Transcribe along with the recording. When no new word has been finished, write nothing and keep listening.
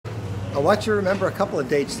I want you to remember a couple of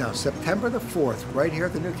dates now. September the 4th, right here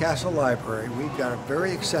at the Newcastle Library, we've got a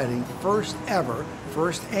very exciting first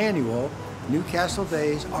annual Newcastle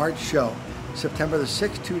Days art show. September the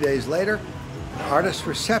 6th, 2 days later, an artist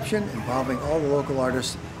reception involving all the local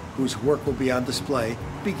artists whose work will be on display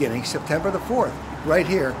beginning September the 4th, right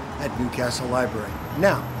here at Newcastle Library.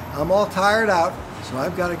 Now, I'm all tired out, so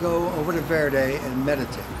I've got to go over to Verde and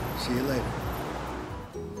meditate. See you later.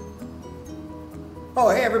 Oh,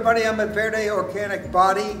 hey everybody, I'm at Verde Organic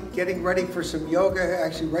Body, getting ready for some yoga,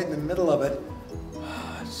 actually right in the middle of it.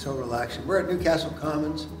 It's so relaxing. We're at Newcastle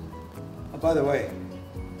Commons. Oh, by the way,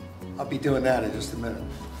 I'll be doing that in just a minute.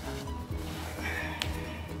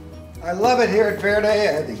 I love it here at Verde. I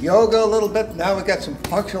had the yoga a little bit. Now we've got some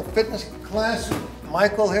functional fitness class.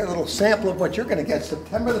 Michael here, a little sample of what you're going to get.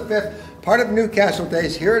 September the 5th, part of Newcastle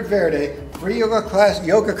Days here at Verde. Free yoga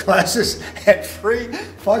classes, and free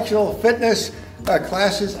functional fitness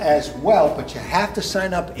classes as well. But you have to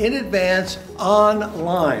sign up in advance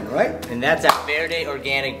online, right? And that's at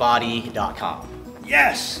verdeorganicbody.com.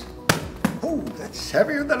 Yes! Oh, that's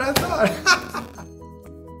heavier than I thought.